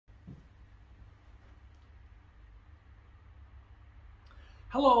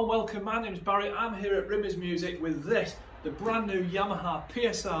Hello and welcome, my name's Barry. I'm here at Rimmer's Music with this, the brand new Yamaha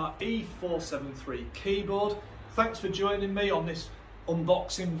PSR-E473 Keyboard. Thanks for joining me on this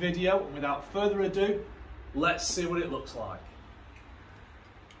unboxing video, and without further ado, let's see what it looks like.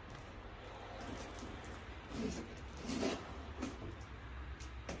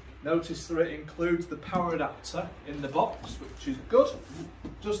 Notice that it includes the power adapter in the box, which is good.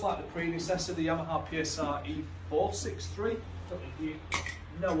 Just like the predecessor, the Yamaha PSR-E473. Don't know if you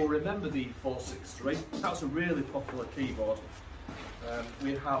know or remember the E463. That's a really popular keyboard.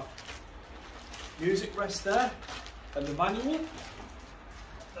 We have music rest there, and the manual, and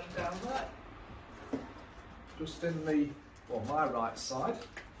down there. Just in the, well, my right side.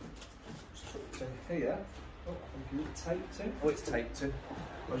 Just tucked in here. Oh, I think it's taped in. Oh, it's taped in.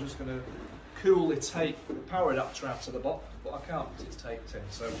 I was just going to coolly take the power adapter out of the box, but I can't because it's taped in.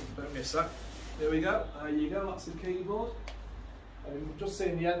 So don't miss that. There we go. There you go. That's the keyboard. And we've just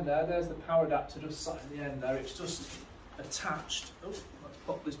seen the end there. There's the power adapter just sat in the end there. It's just attached. Oh, let's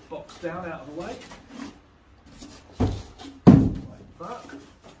pop this box down out of the way. Like that.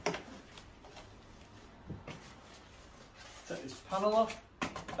 Take this panel off.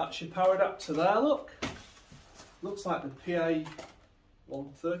 That's your power adapter there, look. Looks like the PA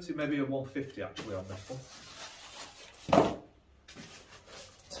 130, maybe a 150 actually on this one.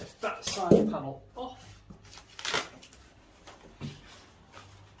 Take that side panel off.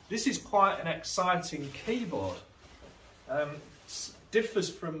 This is quite an exciting keyboard. Differs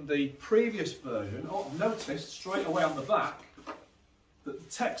from the previous version. Oh, I've noticed straight away on the back that the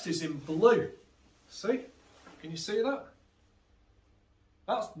text is in blue. See? Can you see that?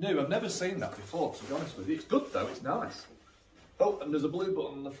 That's new. I've never seen that before, to be honest with you. It's good though, it's nice. Oh, and there's a blue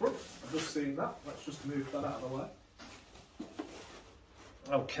button on the front. I've just seen that. Let's just move that out of the way.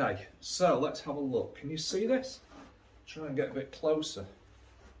 Okay, so let's have a look. Can you see this? Try and get a bit closer.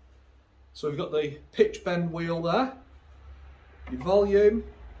 So we've got the pitch bend wheel there. Your volume,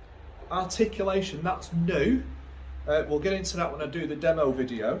 articulation, that's new. We'll get into that when I do the demo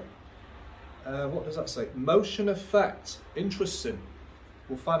video. What does that say? Motion effect, interesting.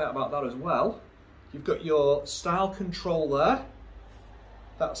 We'll find out about that as well. You've got your style control there.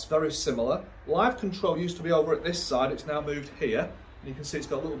 That's very similar. Live control used to be over at this side. It's now moved here. And you can see it's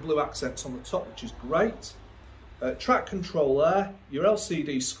got little blue accents on the top, which is great. Track control there. Your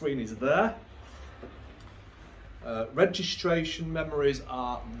LCD screen is there. Registration memories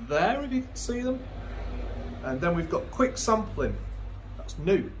are there, if you can see them. And then we've got quick sampling. That's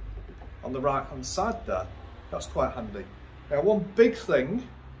new on the right hand side there. That's quite handy. Now, one big thing,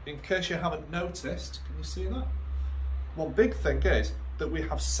 in case you haven't noticed, can you see that? One big thing is that we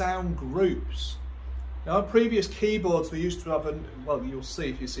have sound groups. Now, on previous keyboards, we used to have, well, you'll see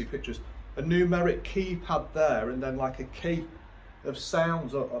if you see pictures, a numeric keypad there, and then like a key of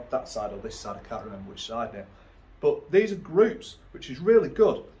sounds of that side or this side, I can't remember which side now. But these are groups, which is really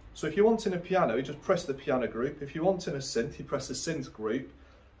good. So if you're wanting a piano, you just press the piano group. If you're wanting a synth, you press the synth group.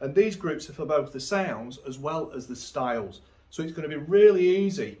 And these groups are for both the sounds as well as the styles. So it's going to be really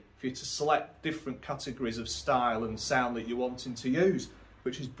easy for you to select different categories of style and sound that you're wanting to use,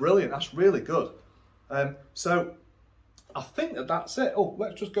 which is brilliant. That's really good. So I think that that's it. Oh,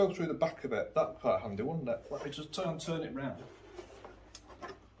 let's just go through the back of it. That's quite handy, wouldn't it? Let me just turn it round.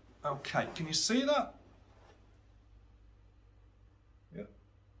 Okay, can you see that? Yeah.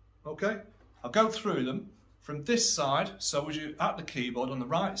 Okay, I'll go through them from this side. So as you at the keyboard, on the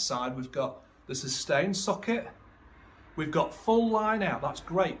right side, we've got the sustain socket. We've got full line out. That's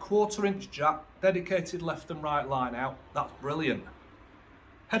great. 1/4 inch jack, dedicated left and right line out. That's brilliant.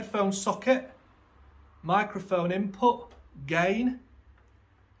 Headphone socket, microphone input, gain,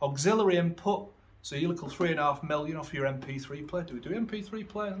 auxiliary input, so your little 3.5 million off your MP3 player. Do we do MP3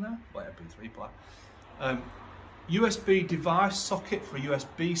 players now? Well, MP3 player. USB device socket for a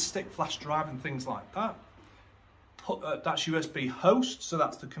USB stick, flash drive and things like that. That's USB host, so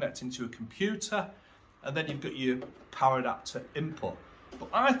that's to connect into a computer. And then you've got your power adapter input. But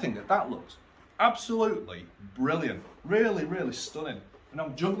I think that that looks absolutely brilliant. Really, really stunning. And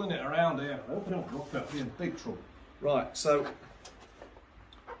I'm juggling it around here. I hope I don't rock up, I'll be in big trouble. Right, so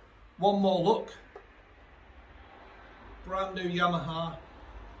one more look. Brand new Yamaha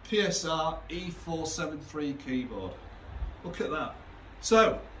PSR-E473 keyboard. Look at that.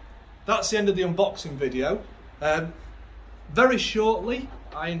 So that's the end of the unboxing video. Very shortly,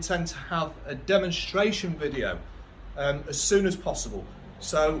 I intend to have a demonstration video as soon as possible.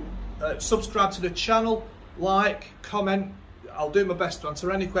 So subscribe to the channel, like, comment. I'll do my best to answer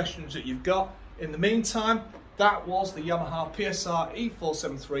any questions that you've got. In the meantime, that was the Yamaha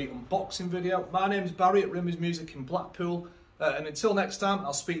PSR-E473 unboxing video. My name's Barry at Rimmer's Music in Blackpool, And until next time,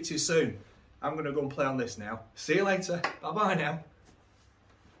 I'll speak to you soon. I'm going to go and play on this now. See you later. Bye bye now.